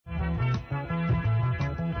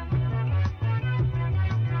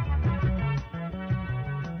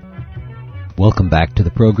Welcome back to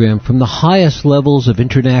the program. From the highest levels of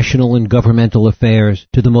international and governmental affairs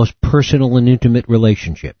to the most personal and intimate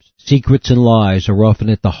relationships, secrets and lies are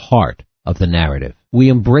often at the heart of the narrative. We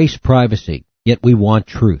embrace privacy, yet we want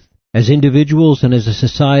truth. As individuals and as a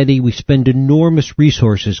society, we spend enormous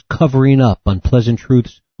resources covering up unpleasant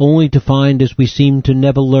truths, only to find, as we seem to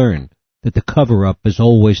never learn, that the cover-up is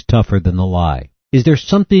always tougher than the lie. Is there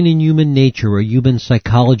something in human nature or human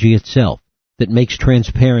psychology itself that makes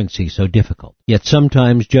transparency so difficult? Yet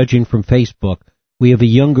sometimes, judging from Facebook, we have a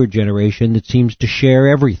younger generation that seems to share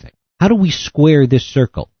everything. How do we square this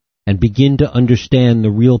circle and begin to understand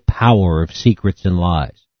the real power of secrets and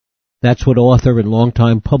lies? That's what author and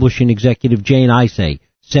longtime publishing executive Jane Isay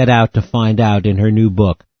set out to find out in her new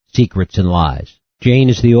book, Secrets and Lies. Jane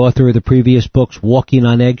is the author of the previous books Walking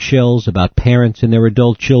on Eggshells, about parents and their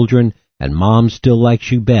adult children, and Mom Still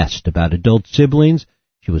Likes You Best, about adult siblings.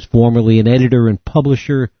 She was formerly an editor and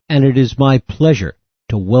publisher, and it is my pleasure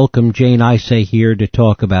to welcome Jane Isay here to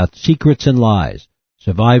talk about Secrets and Lies,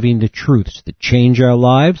 Surviving the Truths That Change Our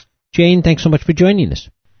Lives. Jane, thanks so much for joining us.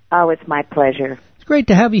 Oh, it's my pleasure. It's great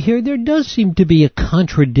to have you here. There does seem to be a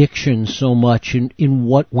contradiction so much in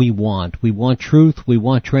what we want. We want truth, we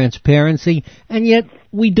want transparency, and yet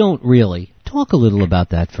we don't really. Talk a little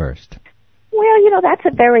about that first. Well, that's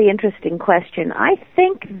a very interesting question. I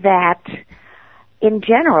think that in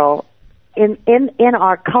general, in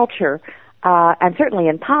our culture, and certainly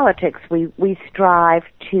in politics, we strive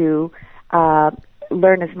to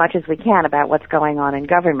learn as much as we can about what's going on in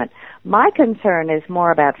government. My concern is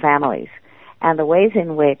more about families and the ways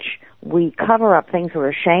in which we cover up things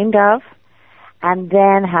we're ashamed of and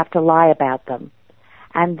then have to lie about them.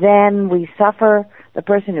 And then we suffer, the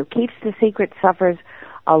person who keeps the secret suffers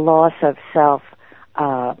a loss of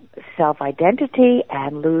self-identity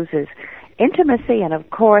and loses intimacy, and of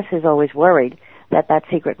course is always worried that that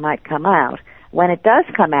secret might come out. When it does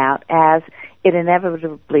come out, as it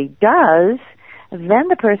inevitably does, then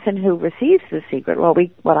the person who receives the secret,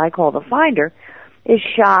 what I call the finder, is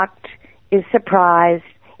shocked, is surprised,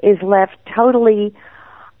 is left totally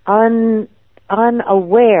unaware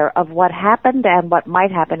of what happened and what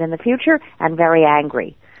might happen in the future, and very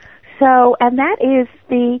angry. So, and that is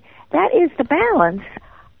the balance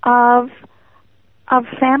of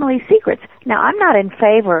family secrets. Now, I'm not in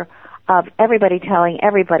favor of everybody telling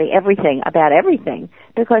everybody everything about everything,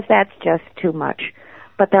 because that's just too much.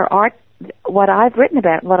 But there are, what I've written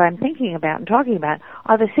about, what I'm thinking about and talking about,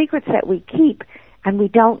 are the secrets that we keep and we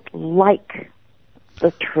don't like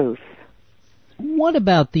the truth. What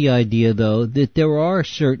about the idea, though, that there are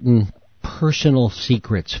certain personal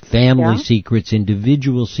secrets, family secrets,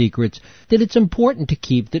 individual secrets, that it's important to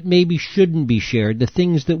keep, that maybe shouldn't be shared, the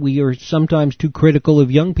things that we are sometimes too critical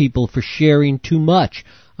of young people for sharing too much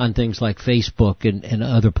on things like Facebook and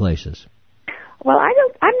other places? Well, I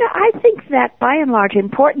think that by and large,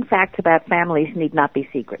 important facts about families need not be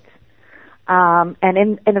secrets. And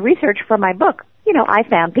in the research for my book, I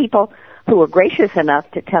found people who were gracious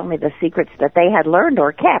enough to tell me the secrets that they had learned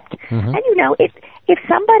or kept. Mm-hmm. And if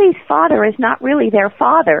somebody's father is not really their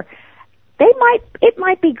father, it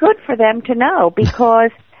might be good for them to know,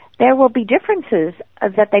 because there will be differences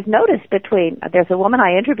that they've noticed between. There's a woman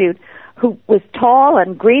I interviewed who was tall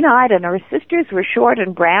and green-eyed, and her sisters were short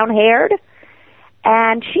and brown-haired,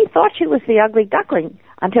 and she thought she was the ugly duckling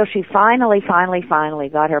until she finally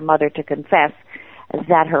got her mother to confess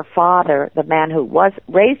that her father, the man who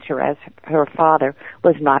raised her as her father,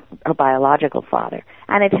 was not her biological father.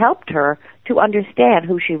 And it helped her to understand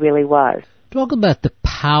who she really was. Talk about the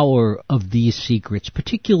power of these secrets,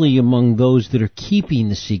 particularly among those that are keeping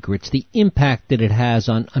the secrets, the impact that it has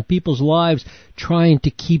on people's lives trying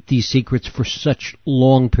to keep these secrets for such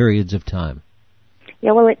long periods of time.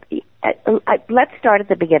 Yeah, well, let's start at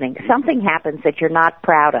the beginning. Something happens that you're not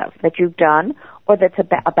proud of, that you've done, or that's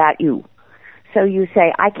about you. So you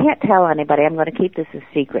say, I can't tell anybody, I'm going to keep this a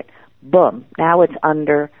secret. Boom, now it's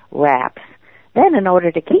under wraps. Then in order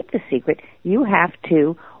to keep the secret, you have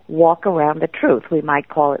to walk around the truth. We might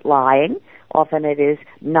call it lying. Often it is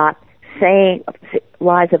not saying,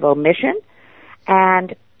 lies of omission.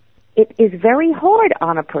 And it is very hard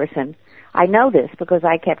on a person. I know this because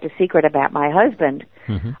I kept a secret about my husband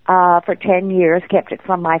for 10 years, kept it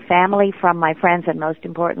from my family, from my friends, and most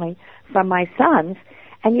importantly, from my sons.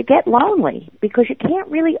 And you get lonely because you can't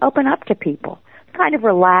really open up to people. Kind of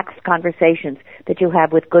relaxed conversations that you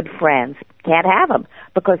have with good friends. Can't have them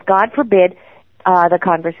because, God forbid, the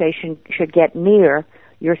conversation should get near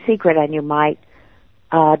your secret and you might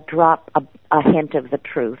drop a hint of the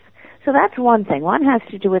truth. So that's one thing. One has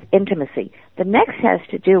to do with intimacy. The next has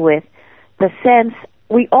to do with the sense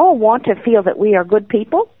we all want to feel that we are good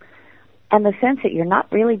people, and the sense that you're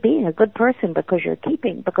not really being a good person because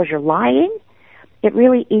you're lying, it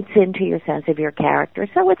really eats into your sense of your character.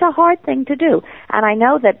 So it's a hard thing to do. And I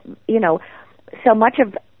know that, so much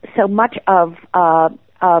of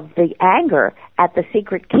the anger at the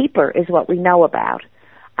secret keeper is what we know about.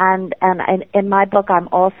 And in my book, I'm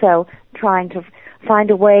also trying to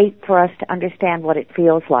find a way for us to understand what it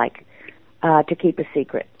feels like to keep a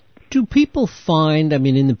secret. Do people find,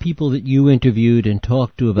 in the people that you interviewed and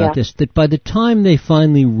talked to about this, that by the time they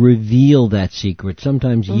finally reveal that secret,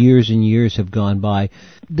 sometimes years and years have gone by,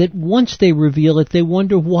 that once they reveal it, they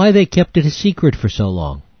wonder why they kept it a secret for so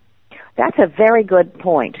long? That's a very good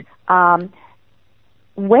point.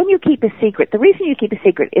 When you keep a secret, the reason you keep a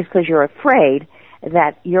secret is because you're afraid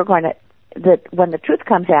that that when the truth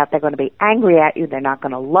comes out, they're going to be angry at you, they're not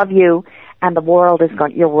going to love you, and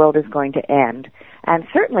your world is going to end. And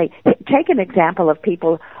certainly, take an example of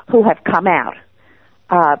people who have come out,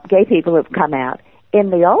 gay people who have come out.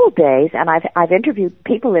 In the old days, and I've interviewed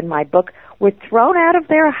people in my book, were thrown out of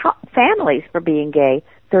their families for being gay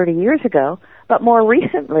 30 years ago. But more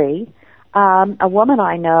recently, a woman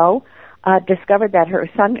I know discovered that her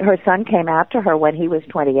son came out to her when he was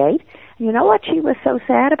 28. And you know what she was so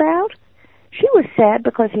sad about? She was sad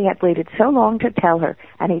because he had waited so long to tell her,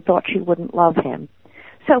 and he thought she wouldn't love him.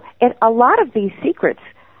 So a lot of these secrets,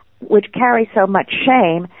 which carry so much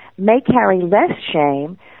shame, may carry less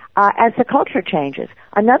shame as the culture changes.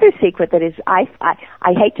 Another secret that is, I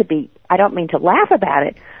don't mean to laugh about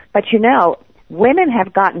it, but women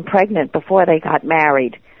have gotten pregnant before they got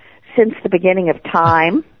married since the beginning of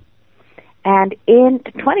time. And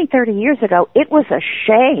 20, 30 years ago, it was a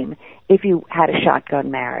shame if you had a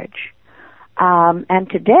shotgun marriage. And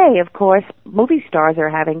today, of course, movie stars are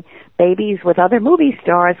having babies with other movie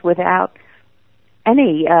stars without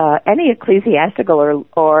any ecclesiastical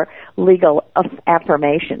or legal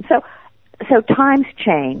affirmation. So times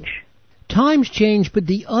change. Times change, but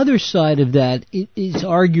the other side of that is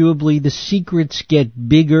arguably the secrets get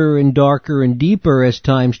bigger and darker and deeper as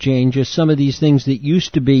times change, as some of these things that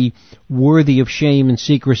used to be worthy of shame and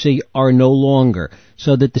secrecy are no longer,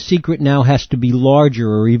 so that the secret now has to be larger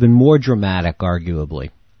or even more dramatic, arguably.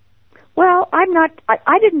 Well,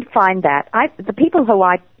 I didn't find that. The people who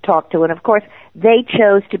I talked to, and of course, they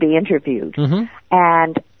chose to be interviewed. Mm-hmm.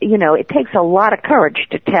 And, it takes a lot of courage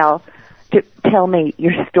to tell me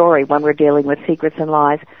your story when we're dealing with secrets and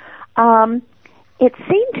lies. It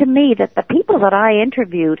seemed to me that the people that I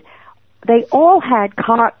interviewed, they all had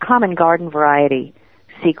common garden variety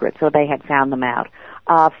secrets, or they had found them out.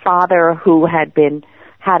 Father who had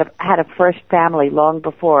a first family long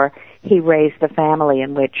before he raised the family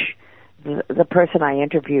in which the person I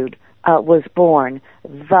interviewed was born.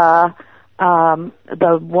 The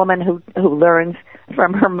woman who learns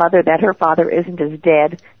from her mother that her father isn't as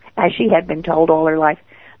dead as she had been told all her life.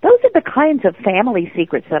 Those are the kinds of family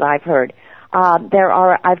secrets that I've heard.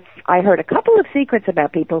 I heard a couple of secrets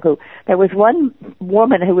about people there was one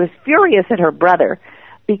woman who was furious at her brother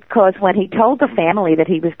because when he told the family that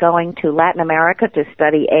he was going to Latin America to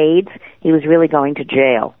study AIDS, he was really going to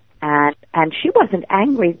jail. And she wasn't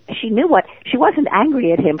angry. She wasn't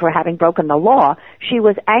angry at him for having broken the law. She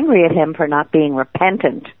was angry at him for not being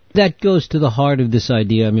repentant. That goes to the heart of this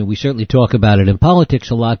idea. We certainly talk about it in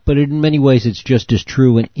politics a lot, but in many ways it's just as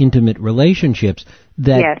true in intimate relationships,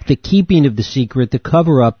 that the keeping of the secret, the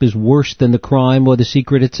cover-up, is worse than the crime or the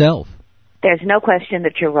secret itself. There's no question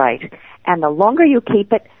that you're right. And the longer you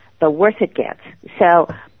keep it, the worse it gets.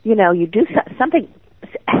 So, you do something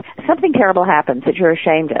terrible happens that you're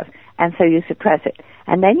ashamed of, and so you suppress it.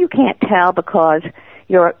 And then you can't tell because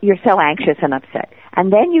you're so anxious and upset. And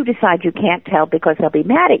then you decide you can't tell because they'll be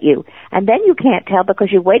mad at you. And then you can't tell because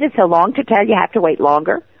you waited so long to tell, you have to wait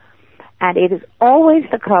longer. And it is always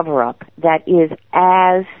the cover-up that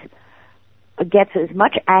gets as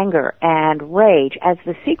much anger and rage as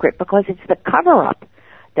the secret, because it's the cover-up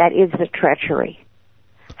that is the treachery.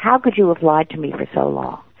 How could you have lied to me for so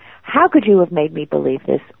long? How could you have made me believe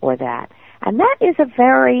this or that? And that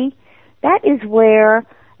is where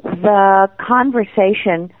the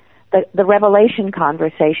conversation, the revelation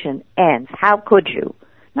conversation ends. How could you?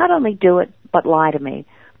 Not only do it, but lie to me.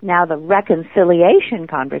 Now the reconciliation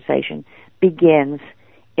conversation begins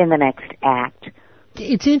in the next act.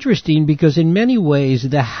 It's interesting because in many ways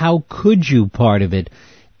the how could you part of it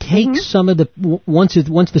takes some of the, once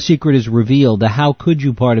the secret is revealed, the how could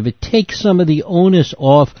you part of it takes some of the onus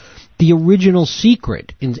off the original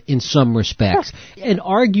secret in some respects, and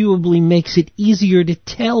arguably makes it easier to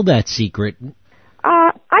tell that secret.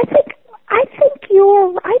 I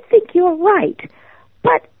think you're right,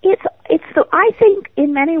 but I think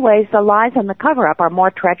in many ways the lies and the cover-up are more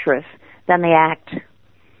treacherous than the act.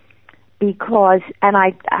 Because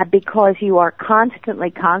you are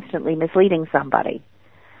constantly misleading somebody.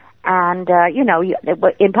 And,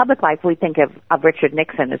 in public life we think of Richard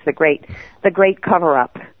Nixon as the great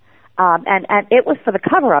cover-up. And it was for the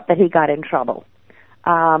cover-up that he got in trouble.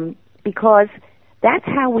 Because that's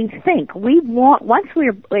how we think.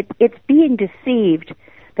 It's being deceived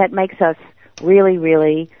that makes us really,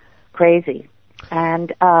 really crazy.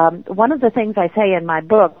 And one of the things I say in my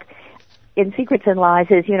book, in Secrets and Lies,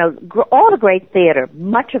 is, all the great theater,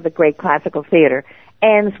 much of the great classical theater,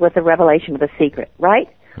 ends with the revelation of a secret, right?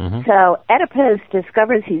 Mm-hmm. So Oedipus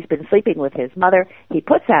discovers he's been sleeping with his mother. He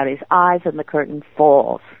puts out his eyes and the curtain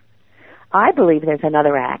falls. I believe there's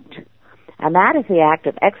another act, and that is the act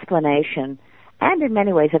of explanation and in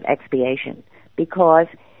many ways of expiation, because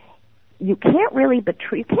you can't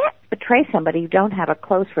betray somebody you don't have a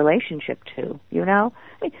close relationship to,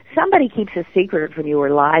 somebody keeps a secret from you or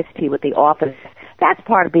lies to you at the office. That's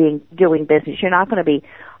part of doing business. You're not going to be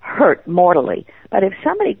hurt mortally. But if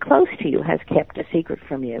somebody close to you has kept a secret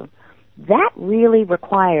from you, that really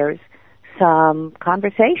requires some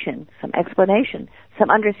conversation, some explanation, some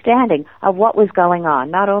understanding of what was going on,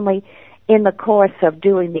 not only in the course of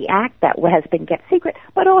doing the act that has been kept secret,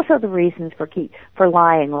 but also the reasons for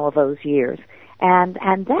lying all those years. And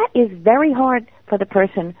that is very hard for the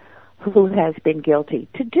person who has been guilty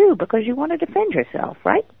to do, because you want to defend yourself,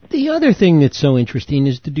 right? The other thing that's so interesting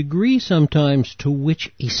is the degree sometimes to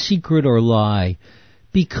which a secret or lie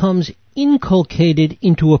becomes inculcated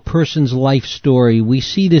into a person's life story. We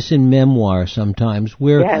see this in memoir sometimes,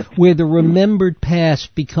 where the remembered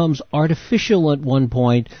past becomes artificial at one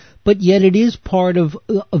point, but yet it is part of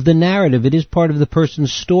the narrative. It is part of the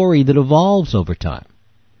person's story that evolves over time.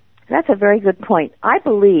 That's a very good point. I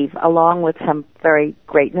believe, along with some very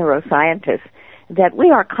great neuroscientists, that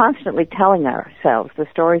we are constantly telling ourselves the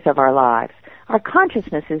stories of our lives. Our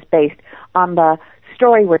consciousness is based on the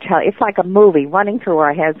story we're telling. It's like a movie running through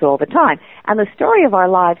our heads all the time. And the story of our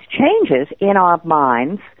lives changes in our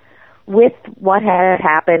minds with what has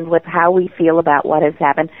happened, with how we feel about what has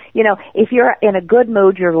happened. If you're in a good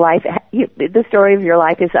mood, the story of your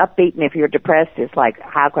life is upbeat, and if you're depressed, it's like,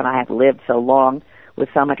 how can I have lived so long with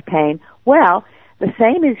so much pain? Well, the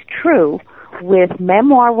same is true with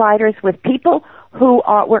memoir writers, with people who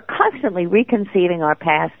we're constantly reconceiving our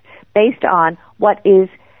past based on what is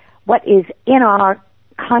in our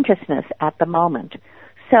consciousness at the moment.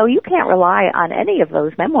 So you can't rely on any of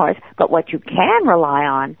those memoirs, but what you can rely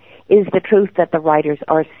on is the truth that the writers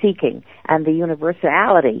are seeking and the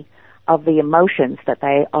universality of the emotions that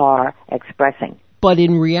they are expressing. But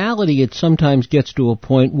in reality, it sometimes gets to a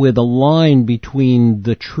point where the line between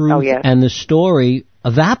the truth and the story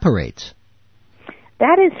evaporates.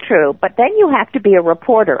 That is true, but then you have to be a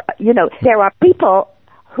reporter. There are people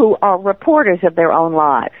who are reporters of their own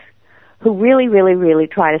lives, who really, really, really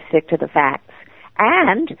try to stick to the facts.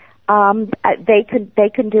 And they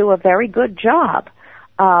can do a very good job.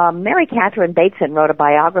 Mary Catherine Bateson wrote a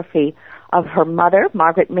biography of her mother,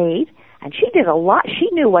 Margaret Mead, and she did a lot. She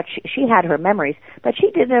knew what she had her memories, but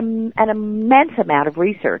she did an immense amount of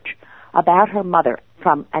research about her mother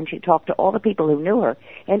and she talked to all the people who knew her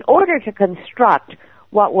in order to construct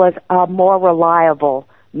what was a more reliable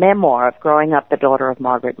memoir of growing up the daughter of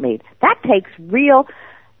Margaret Mead. That takes real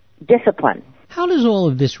discipline. How does all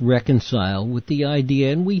of this reconcile with the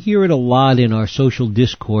idea, and we hear it a lot in our social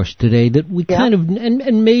discourse today, that we kind of,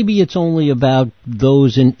 and maybe it's only about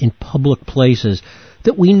those in public places,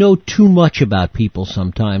 that we know too much about people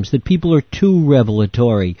sometimes, that people are too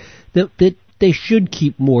revelatory, that they should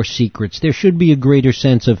keep more secrets. There should be a greater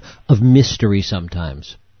sense of mystery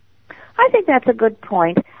sometimes. I think that's a good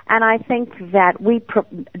point, and I think that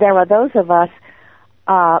there are those of us,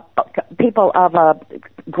 people of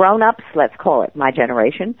grown-ups, let's call it my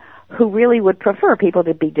generation, who really would prefer people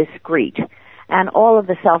to be discreet. And all of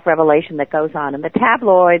the self-revelation that goes on in the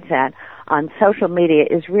tabloids and on social media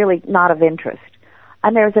is really not of interest.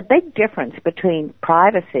 And there's a big difference between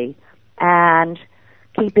privacy and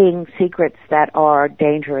keeping secrets that are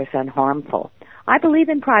dangerous and harmful. I believe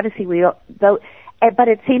in privacy, but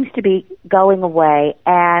it seems to be going away,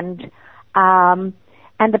 and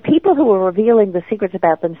the people who are revealing the secrets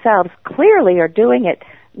about themselves clearly are doing it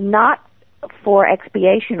not for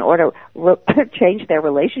expiation or to change their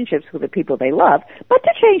relationships with the people they love, but to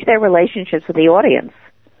change their relationships with the audience.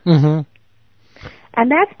 Mm-hmm. And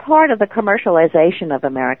that's part of the commercialization of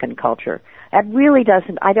American culture. I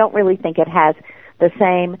don't really think it has the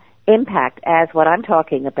same impact as what I'm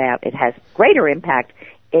talking about. It has greater impact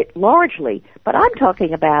it largely, but I'm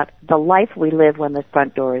talking about the life we live when the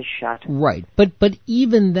front door is shut. Right. But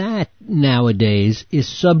even that nowadays is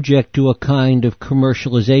subject to a kind of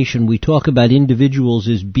commercialization. We talk about individuals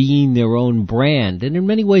as being their own brand, and in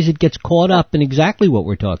many ways it gets caught up in exactly what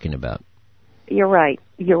we're talking about. You're right.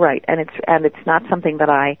 And it's not something that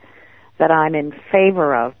I'm in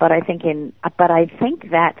favor of, but I think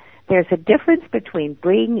that there's a difference between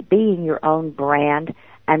being your own brand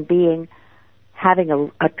and having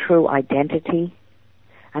a true identity.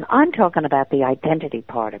 And I'm talking about the identity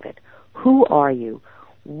part of it. Who are you?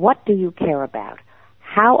 What do you care about?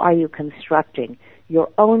 How are you constructing your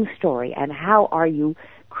own story, and how are you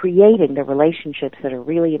creating the relationships that are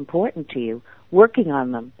really important to you, working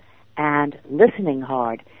on them, and listening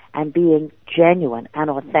hard, and being genuine and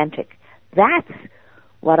authentic? That's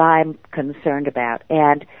what I'm concerned about.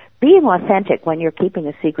 And being authentic when you're keeping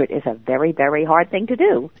a secret is a very, very hard thing to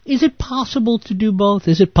do. Is it possible to do both?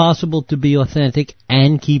 Is it possible to be authentic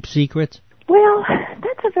and keep secrets? Well,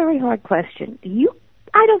 that's a very hard question.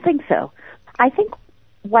 I don't think so. I think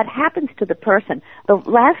what happens to the person, the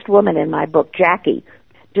last woman in my book, Jackie,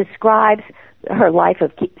 describes her life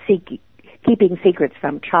of keeping secrets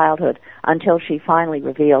from childhood until she finally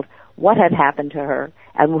revealed what had happened to her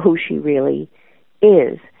and who she really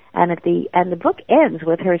is. And the book ends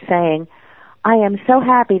with her saying, I am so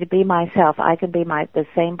happy to be myself. I can be the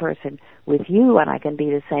same person with you, and I can be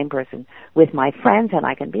the same person with my friends, and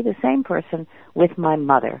I can be the same person with my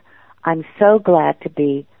mother. I'm so glad to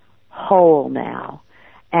be whole now.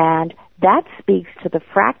 And that speaks to the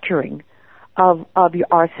fracturing of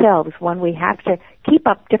ourselves when we have to keep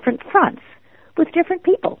up different fronts with different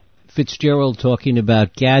people. Fitzgerald talking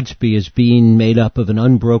about Gadsby as being made up of an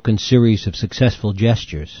unbroken series of successful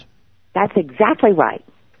gestures. That's exactly right.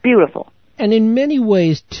 Beautiful. And in many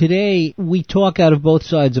ways today we talk out of both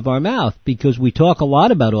sides of our mouth because we talk a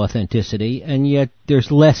lot about authenticity, and yet there's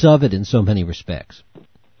less of it in so many respects.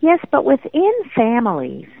 Yes, but within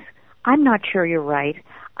families, I'm not sure you're right.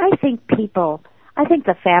 I think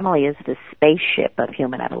the family is the spaceship of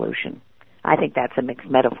human evolution. I think that's a mixed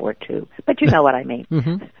metaphor too, but you know what I mean.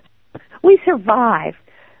 Mm-hmm. We survive.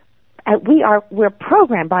 We're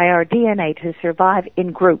programmed by our DNA to survive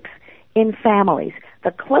in groups, in families.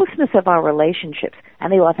 The closeness of our relationships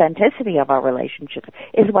and the authenticity of our relationships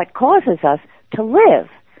is what causes us to live.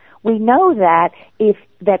 We know that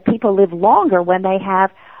people live longer when they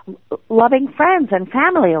have loving friends and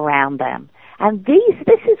family around them. And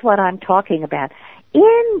this is what I'm talking about.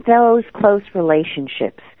 In those close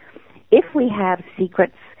relationships, if we have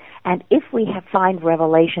secrets and if we find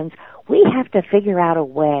revelations, we have to figure out a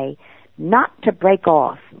way not to break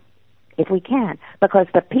off, if we can, because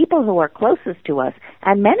the people who are closest to us,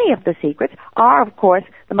 and many of the secrets are, of course,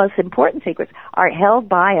 the most important secrets, are held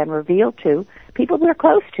by and revealed to people we're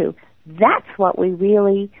close to. That's what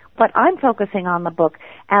I'm focusing on the book,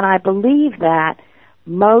 and I believe that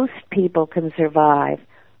most people can survive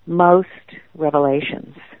most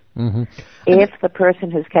revelations. Mm-hmm. If the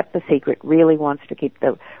person who's kept the secret really wants to keep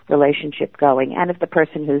the relationship going, and if the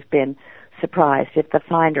person who's been surprised, if the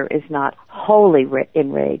finder is not wholly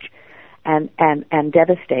enraged and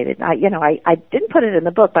devastated. I didn't put it in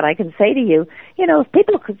the book, but I can say to you, if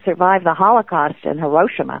people could survive the Holocaust in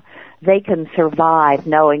Hiroshima, they can survive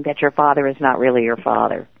knowing that your father is not really your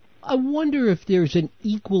father. I wonder if there's an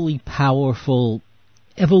equally powerful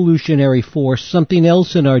evolutionary force, something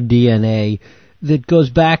else in our DNA that goes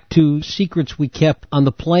back to secrets we kept on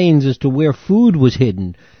the plains as to where food was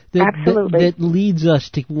hidden. Absolutely. That leads us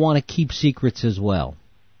to want to keep secrets as well.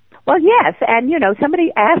 Well, yes, and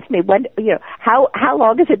somebody asked me how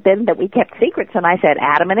long has it been that we kept secrets, and I said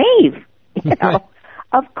Adam and Eve.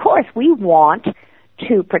 Of course, we want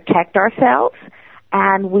to protect ourselves,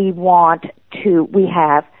 and we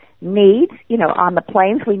have needs. On the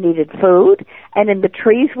plains we needed food, and in the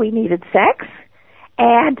trees we needed sex.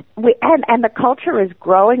 And the culture is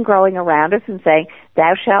growing around us and saying,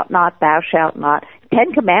 thou shalt not, thou shalt not.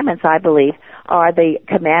 10 commandments, I believe, are the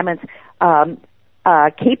commandments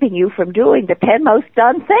keeping you from doing the 10 most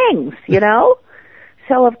done things,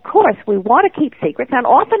 So, of course, we want to keep secrets, and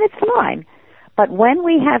often it's fine. But when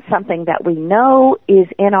we have something that we know is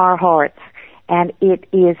in our hearts, and it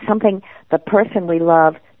is something the person we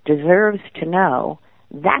love deserves to know,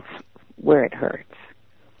 that's where it hurts.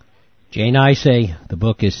 Jane Isay, the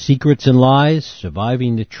book is Secrets and Lies,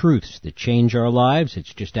 Surviving the Truths That Change Our Lives.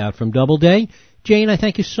 It's just out from Doubleday. Jane, I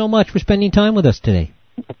thank you so much for spending time with us today.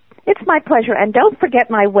 It's my pleasure. And don't forget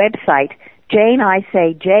my website, Jane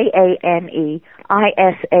Isay,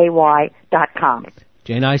 JaneIsay.com.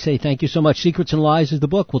 Jane Isay, thank you so much. Secrets and Lies is the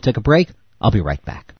book. We'll take a break. I'll be right back.